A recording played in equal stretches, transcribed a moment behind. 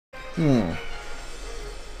Yeah,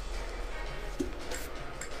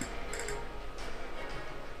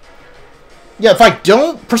 if I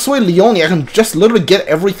don't persuade Leone, I can just literally get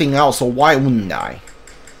everything else, so why wouldn't I?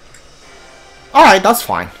 Alright, that's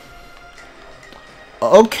fine.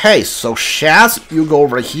 Okay, so Shaz, you go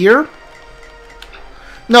over here.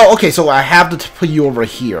 No, okay, so I have to put you over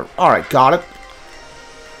here. Alright, got it.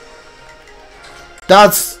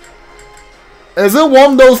 That's... Is it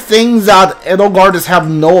one of those things that Edelgard just have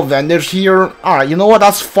no advantage here? Alright, you know what,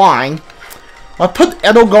 that's fine. I'll put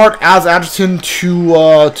Edelgard as adjutant to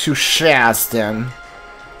Shaz then.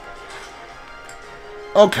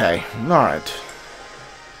 Okay, alright.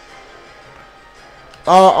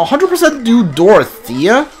 100% do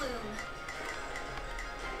Dorothea.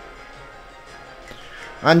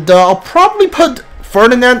 And I'll probably put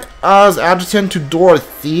Ferdinand as adjutant to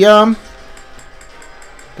Dorothea.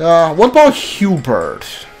 What about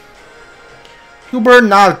Hubert? Hubert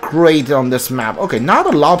not great on this map. Okay, not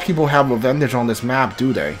a lot of people have advantage on this map,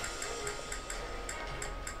 do they?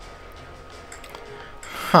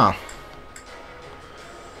 Huh.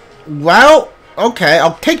 Well, okay,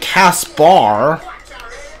 I'll take Caspar.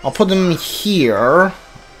 I'll put him here.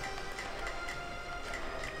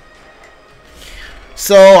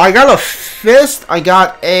 So I got a fist, I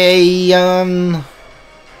got a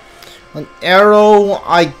an arrow,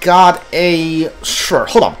 I got a... Sure,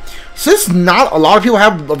 hold on. Since not a lot of people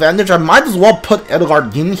have advantage, I might as well put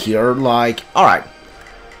Edelgard in here, like, alright.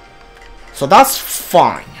 So that's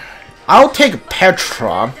fine. I'll take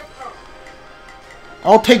Petra.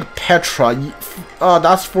 I'll take Petra.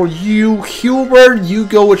 That's for you. Hubert, you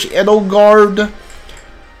go with Edelgard.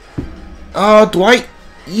 Do I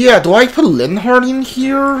put Linhardt in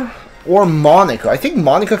here? Or Monica? I think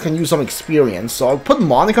Monica can use some experience, so I'll put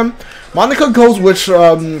Monica. Monica goes with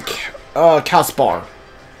Caspar.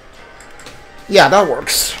 Yeah, that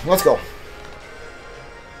works. Let's go.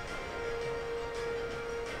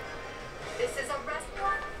 This is a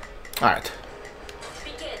restaurant. Alright.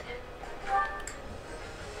 Begin.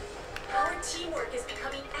 Our teamwork is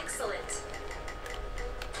becoming excellent.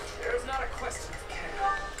 There's not a question, Ken.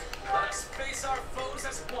 Let us face our foes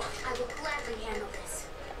as one. I will gladly handle this.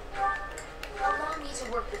 Allow me to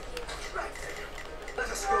work with you. Right then. Let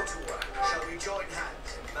us go to work. Shall we join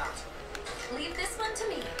hands in battle? Leave this one to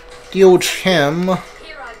me. Deal with him.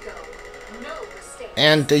 Here I go. No mistakes.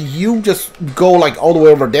 And you just go like all the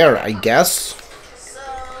way over there, I guess. So,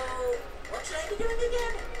 what should I be doing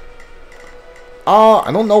again? I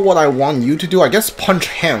don't know what I want you to do. I guess punch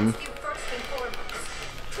him. You first and foremost.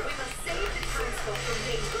 We must save the townsfolk from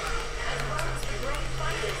danger, as well as brave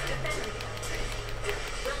fighters defending it.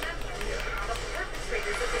 Remember, the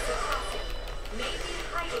perpetrators of this atrocity may be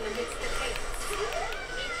hiding amidst the chaos.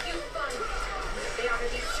 If you find them, they are to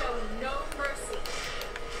be shown no mercy.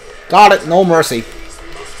 Got it, no mercy.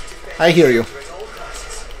 I hear you. At all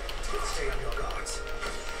costs. Stay on your guards.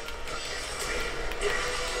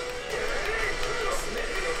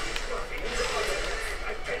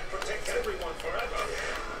 I can't protect everyone forever.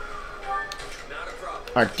 Not a problem.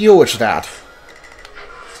 Alright, deal with that.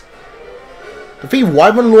 Defeat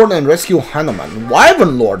Wyvern Lord and rescue Hanuman.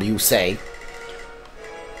 Wyvern Lord, you say?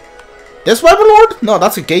 This Wyvern Lord? No,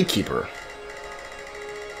 that's a gatekeeper.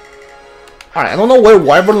 Alright, I don't know where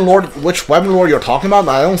Wyvern Lord, which Wyvern Lord you're talking about,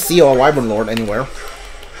 but I don't see a Wyvern Lord anywhere.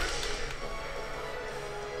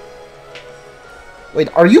 Wait,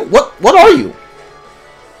 are you? What are you?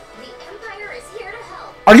 The Empire is here to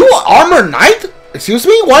help. Are you an armor knight? Excuse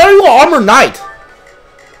me? Why are you an armor knight?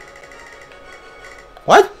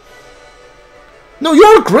 What? No,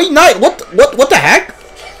 you're a great knight. What the heck?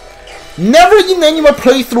 Never in any of my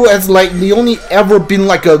playthrough has like Leone ever been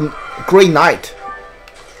like a great knight.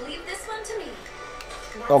 Leave this one to me.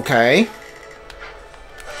 Okay.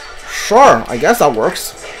 Sure, I guess that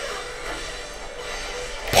works.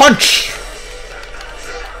 Punch!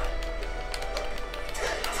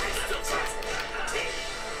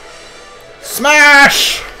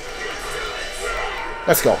 Smash!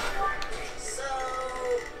 Let's go. So,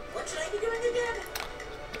 what should I be doing again?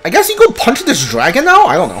 I guess you could punch this dragon now?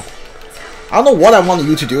 I don't know. I don't know what I want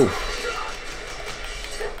you to do.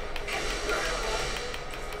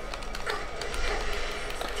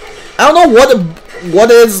 I don't know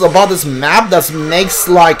what is about this map that makes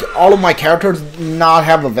like all of my characters not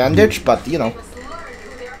have advantage, but you know. Must learn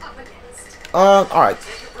who they're up against. Alright.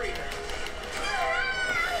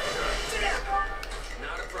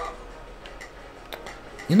 Not a problem.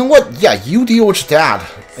 You know what? Yeah, you deal with that.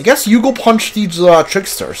 I guess you go punch these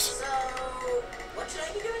tricksters. So, what should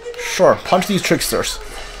I be doing again? Sure, punch these tricksters.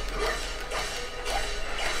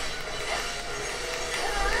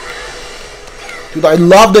 Dude, I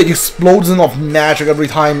love the explosion of magic every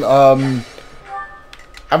time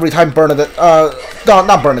Bernadette, no,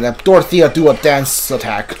 not Bernadette, Dorothea do a dance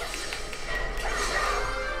attack.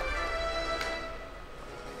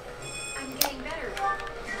 I'm getting better.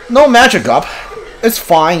 No magic up. It's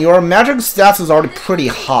fine. Your magic stats is already pretty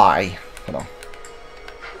high. Hold on.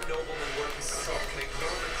 Noblemen work as salt and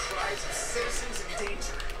ignore the cries of citizens in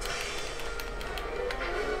danger.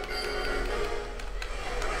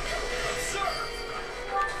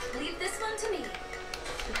 Observe! Leave this one to me.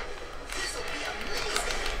 This'll be amazing!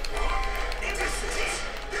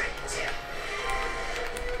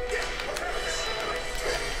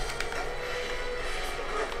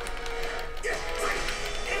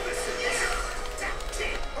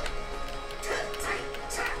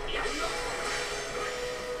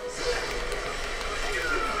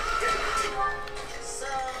 So,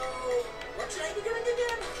 what should I be doing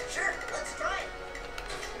again? Sure, let's try it.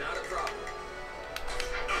 Not a problem.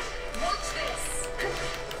 Watch this.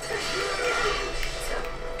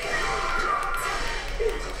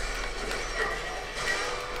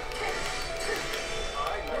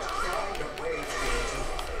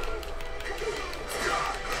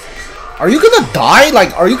 Are you gonna die?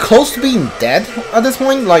 Like, are you close to being dead at this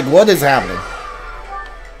point? Like, what is happening?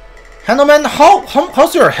 Handleman,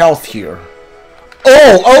 how's your health here?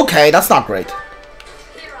 Oh, okay, that's not great.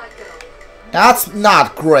 Here I go. That's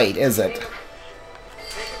not great, is it? Take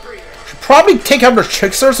a breather. Should probably take out the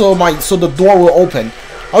trickster so the door will open.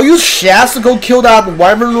 I'll use Shaz to go kill that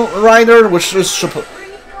Wyvern Rider, which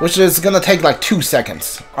is gonna take like 2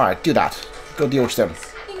 seconds. All right, do that. Go deal with them.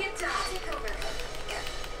 Bring it down. Take over.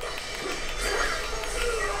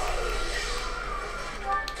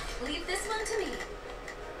 Leave this one to me.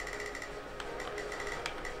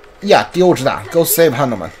 Yeah, deal with that. Go save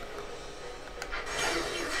Handleman.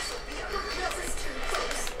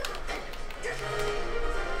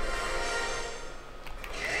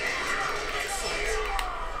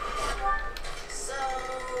 So,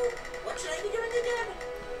 what should I be doing again?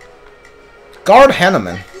 Guard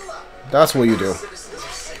Handleman. That's what you do. Citizens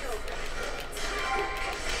are safe.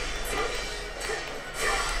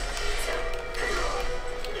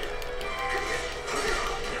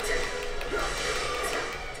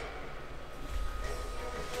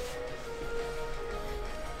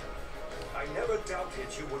 I never doubted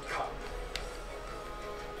you would come.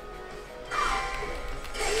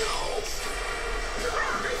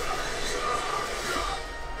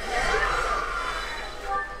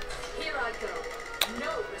 Here I go. No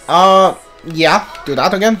resistance. Yeah, do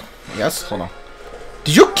that again. Yes, hold on.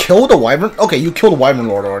 Did you kill the Wyvern? Okay, you killed the Wyvern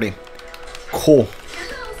Lord already. Cool. Here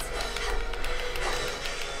goes.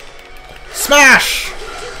 Smash!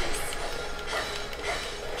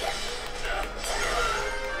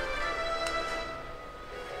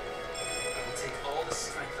 I'll take all the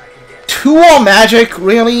strength I can get. 2 on magic?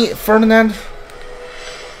 Really, Ferdinand?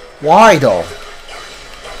 Why though?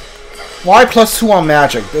 Why plus 2 on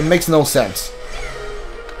magic? It makes no sense.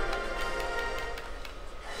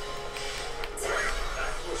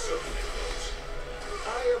 That will certainly close. I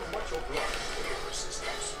am much obliged for your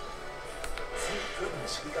assistance. Thank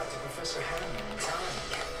goodness we got to Professor Hammond in time.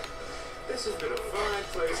 This has been a fine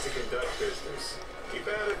place to conduct business. Keep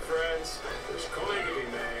at it, friends. There's coin to be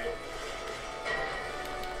made.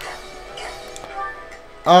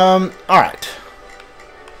 Alright.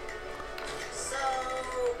 So,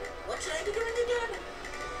 what should I be doing again?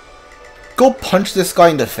 Go punch this guy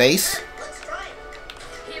in the face. Let's try it.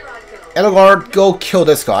 Here I go. Edelgard, go kill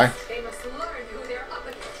this guy. They must learn who they're up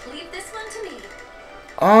against. Leave this one to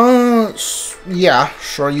me. Yeah,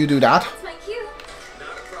 sure, you do that. That's my cue. Not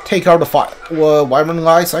a problem. Take out the Wyvern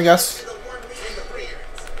guys, I guess. The one leading the rear.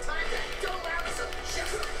 Time to dole out some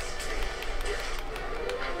justice.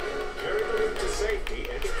 Carry the loot to safety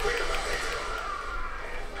and be quick about it.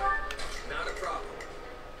 Not a problem.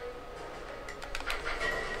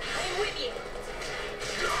 I'm with you.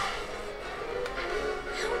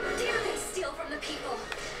 How dare they steal from the people?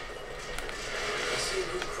 I see a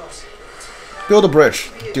good crossing. Build a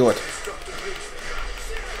bridge. Do it. Construct a bridge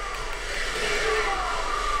there.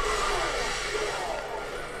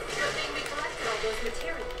 Good thing we collected all those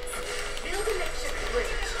materials. Build a makeshift bridge.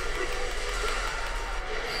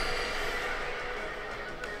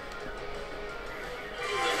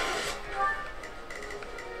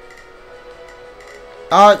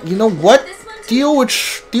 You know what? This one to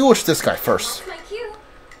Deal with this guy first. That's my cue.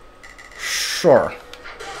 Sure.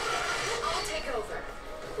 I'll take over.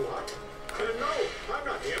 What? No, I'm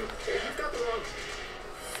not him. You've got the wrong...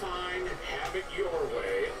 Fine, have it your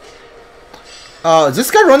way. Is this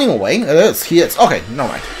guy running away? It is. He is. Okay, never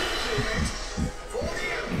mind. For the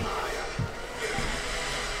Empire.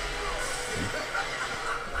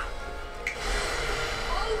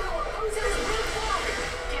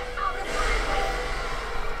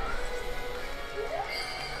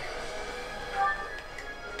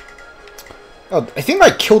 Oh, I think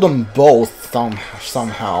I killed them both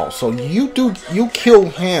somehow. So you kill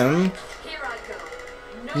him. Here I go.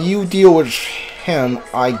 No You deal with him,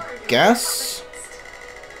 I guess.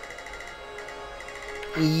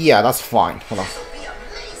 Yeah, that's fine. Hold on.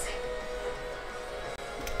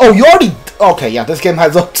 Oh, you already. Okay, yeah, this game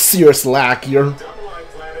has a serious lag here. Double I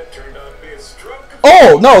Planet turned out to be a stroke of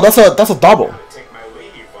Oh no, that's a double. take my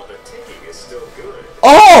leave while the ticking is still good.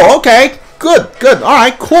 Oh, okay, good. All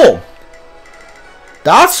right, cool.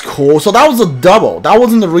 That's cool. So that was a double. That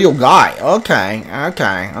wasn't the real guy. Okay.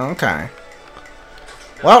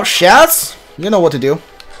 Well, Shaz, you know what to do.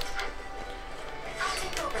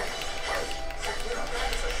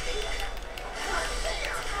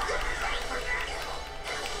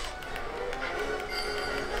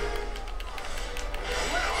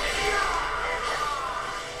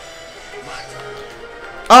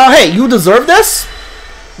 Hey, you deserve this?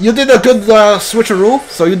 You did a good switcheroo,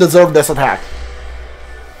 so you deserve this attack.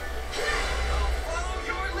 Follow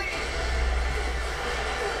your lead.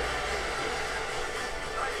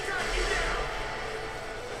 I've got you now.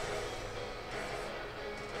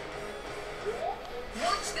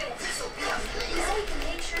 Watch this. This'll be amazing. Now we can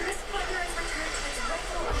make sure this partner is returned to its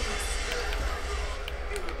rightful owners.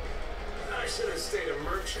 I should have stayed a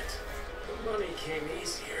merchant. The money came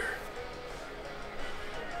easier.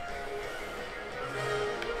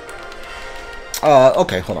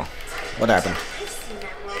 Okay, hold on. What happened? I've seen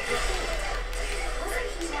that world before.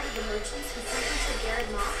 Wasn't he one of the merchants who sent him to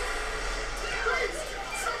Garrett Moss?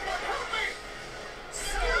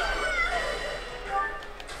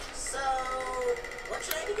 So, what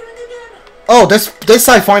should I be doing again? Oh, this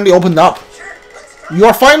side finally opened up. Sure, let's try. You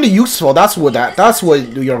are finally useful. That's what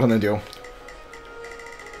you're gonna do.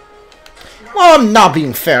 Well, I'm not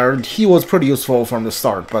being fair. He was pretty useful from the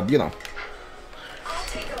start, but you know. I'll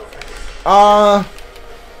take over.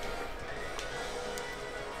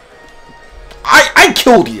 I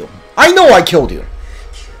killed you. I know I killed you.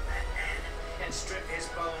 And strip his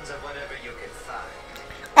bones of whatever you can find.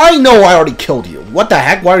 I know I already killed you. What the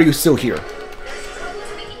heck? Why are you still here? There's trouble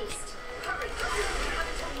to the east. Hurry. We have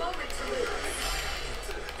until moment to lose.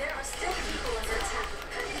 There are still people under attack.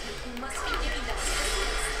 We must be giving them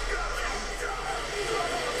assistance.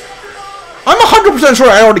 I'm 100% sure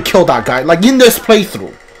I already killed that guy. Like in this playthrough. No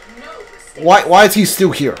mistake. Why is he still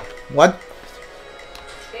here? What?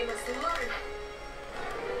 They must learn.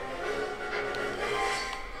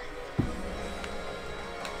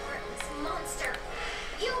 Heartless monster.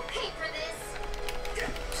 You'll pay for this.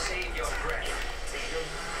 Save your breath.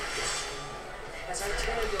 As I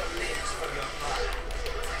tear your limbs from your body.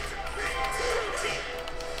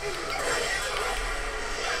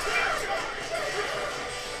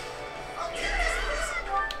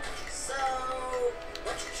 So,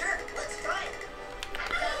 what's your shirt? Let's try it.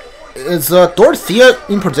 Is Dorothea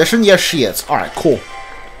in position? Yes, she is. Alright, cool.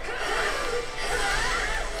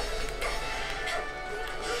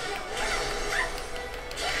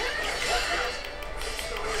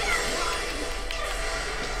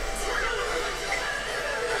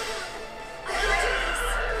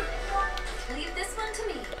 Leave this one to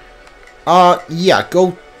me. Yeah,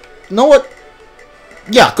 go. You know what?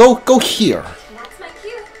 Yeah, go here. That's my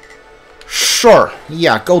cue. Sure.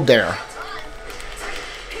 Yeah, go there.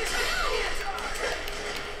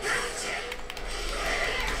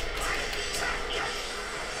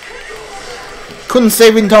 Couldn't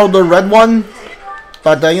save until the red one,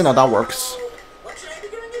 but you know that works. What should I be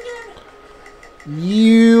doing again?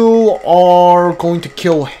 You are going to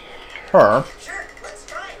kill her. Sure, let's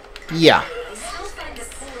try it. Yeah. I still find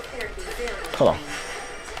this whole affair to be very Hold on.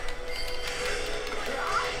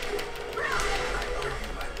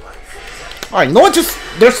 Alright, you know what? Just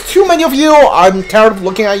there's too many of you. I'm tired of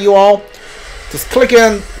looking at you all. Just click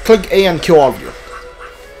A and kill all of you.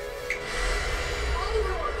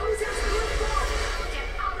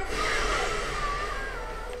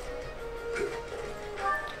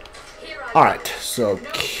 Alright, so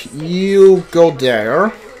you go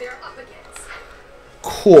there. who they're up against.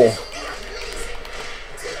 Cool.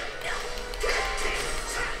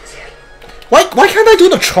 Why can't I do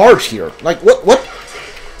the charge here? Like, what?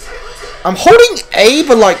 I'm holding A,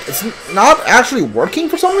 but like, it's not actually working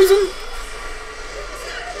for some reason?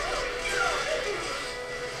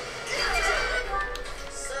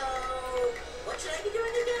 So, what should I be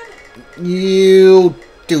doing again? You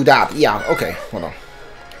do that. Yeah, okay, hold on.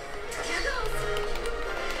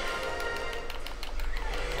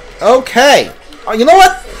 Okay. You know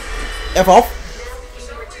what? F off.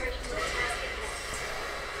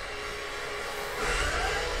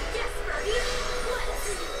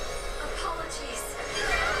 Apologies.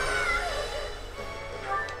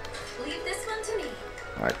 Leave this one to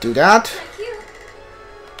Do that. Thank you.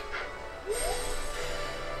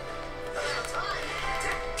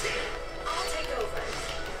 I'll take over.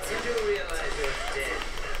 You do realize you're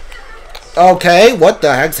dead. Okay, what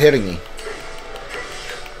the heck's hitting me?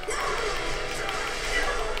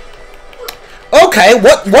 Okay,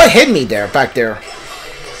 what hit me there, back there?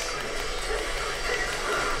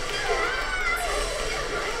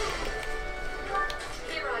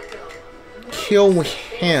 Here I go. Kill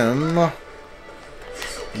him.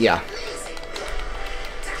 Yeah.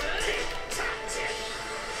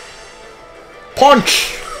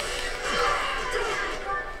 Punch!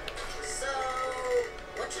 So,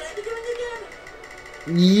 what should I be doing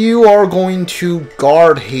again? You are going to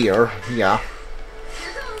guard here. Yeah.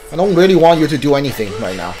 Here goes. I don't really want you to do anything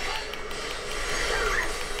right now.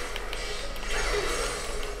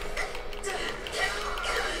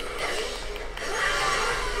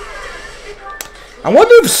 I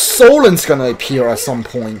wonder if Solin's gonna appear at some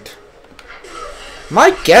point.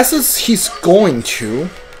 My guess is he's going to.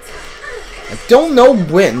 I don't know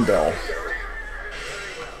when though.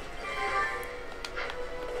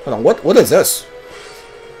 Hold on, what is this?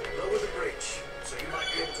 Lower the bridge, so you might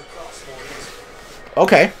be able to cross more easily.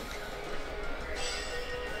 Okay.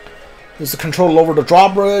 Is the control over the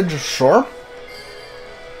drawbridge? Sure.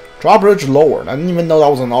 Drawbridge lowered. I didn't even know that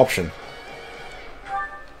was an option.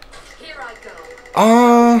 Here I go.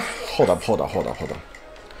 Hold up.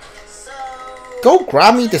 So, Go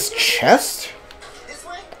grab me this chest. this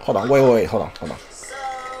way? Hold on, wait, hold on. So,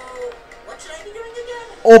 what should I be doing again?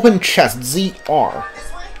 Open chest, ZR.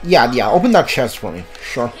 This way? Yeah, open that chest for me.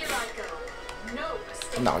 Sure. Here I go. No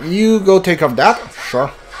mistake. Now, you go take care of that. Sure.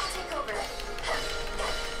 I'll take over.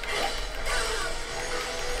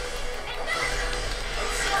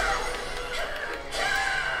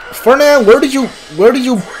 Ferdinand, where did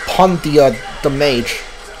you punt the mage?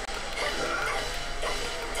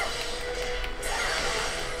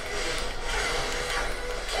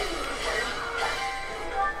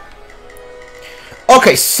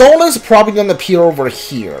 Okay, Sona's probably gonna appear over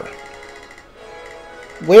here.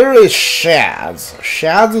 Where is Shaz?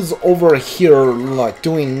 Shaz is over here, like,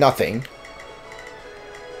 doing nothing.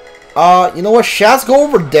 You know what? Shaz, go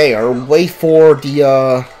over there. Wait for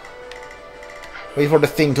the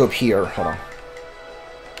thing to appear. Hold on.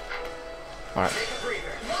 Alright.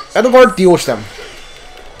 Edward deals them.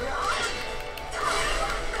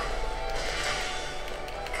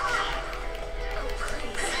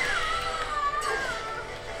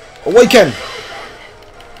 Awaken!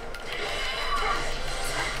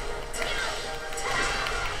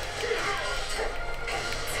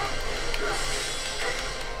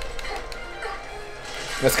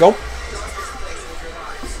 Let's go.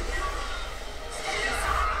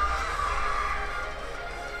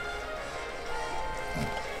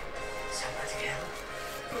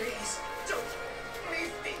 Please, don't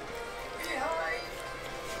leave me behind.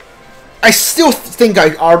 I still think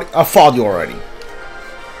I fought you already.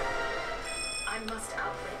 I must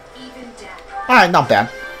outlive even death. Alright, not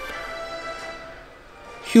bad.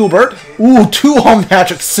 Hubert. Ooh, 2 on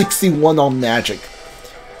magic, 61 on magic.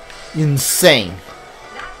 Insane.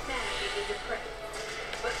 Not mad with the depraved,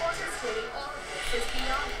 but orchestrating all of this is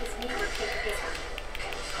beyond his mere capability.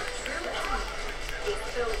 A true enemy is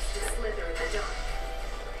those who slither in the dark.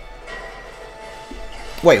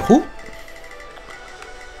 Wait, who?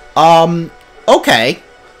 Okay.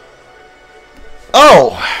 Oh,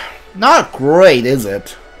 not great, is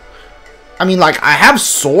it? I mean, like, I have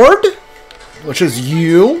sword, which is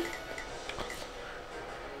you.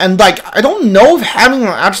 And, like, I don't know if having an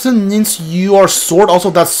adjacent means you or sword also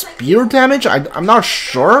does spear damage. I'm not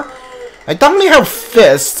sure. I definitely have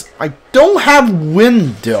fist. I don't have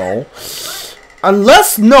wind, though.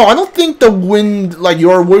 Unless, no, I don't think the wind, like,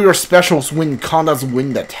 your warrior specials wind count as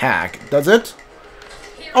wind attack. Does it?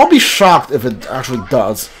 I'll be shocked if it actually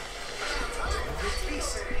does.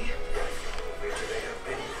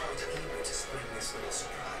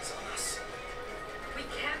 We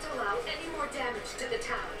can't allow any more damage to the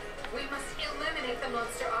town. We must eliminate the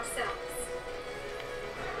monster ourselves.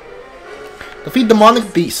 Defeat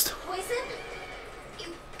demonic beast. Poison?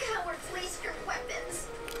 You cowards waste your weapons.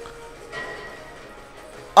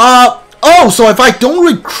 Oh, so if I don't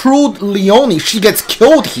recruit Leonie, she gets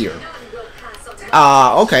killed here. None will pass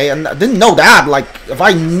on. Okay, and I didn't know that. Like, if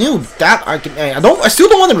I knew that, I still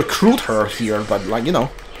don't want to recruit her here, but, like, you know.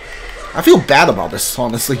 I feel bad about this,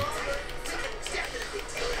 honestly.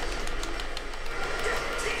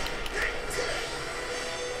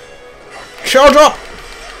 Charge up!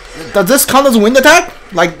 Does this count as wind attack?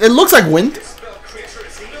 Like, it looks like wind.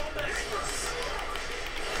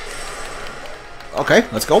 Okay,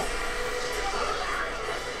 let's go.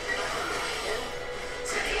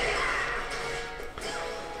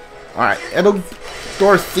 Alright,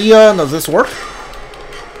 Dorothea, does this work?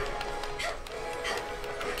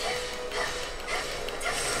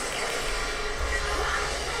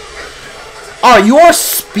 Alright, your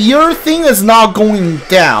spear thing is not going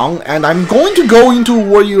down, and I'm going to go into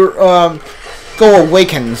where you're, go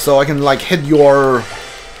awaken, so I can, like, hit your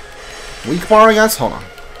weak bar, I guess? Hold on.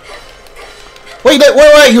 Wait,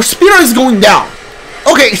 your spear is going down.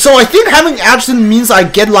 Okay, so I think having action means I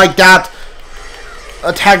get, like, that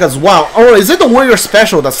attack as well. Or is it the warrior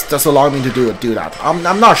special that's allowing me to do that? I'm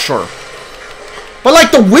not sure. But,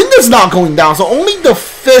 like, the wind is not going down, so only the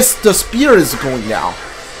fist, the spear is going down.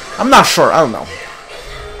 I'm not sure, I don't know.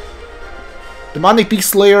 Demonic Beast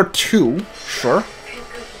Slayer 2, sure. Thank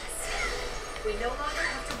goodness. We no longer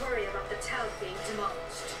have to worry about the town being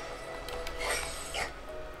demolished.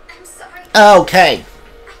 I'm sorry. Okay. I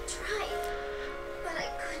tried, but I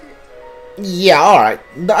couldn't. Yeah, alright.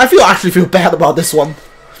 I actually feel bad about this one.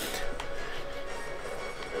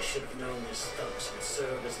 I should have known these thugs would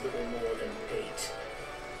serve as little more than bait.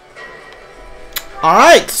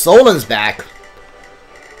 Alright, Solan's back.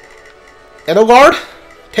 Edelgard,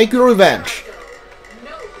 take your revenge.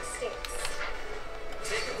 No mistakes.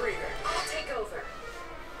 Take a breather. I'll take over.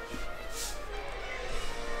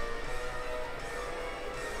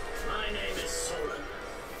 My name is Solon,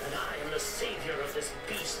 and I am the savior of this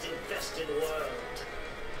beast-infested world.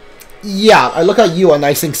 Yeah, I look at you and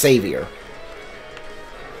I think Savior.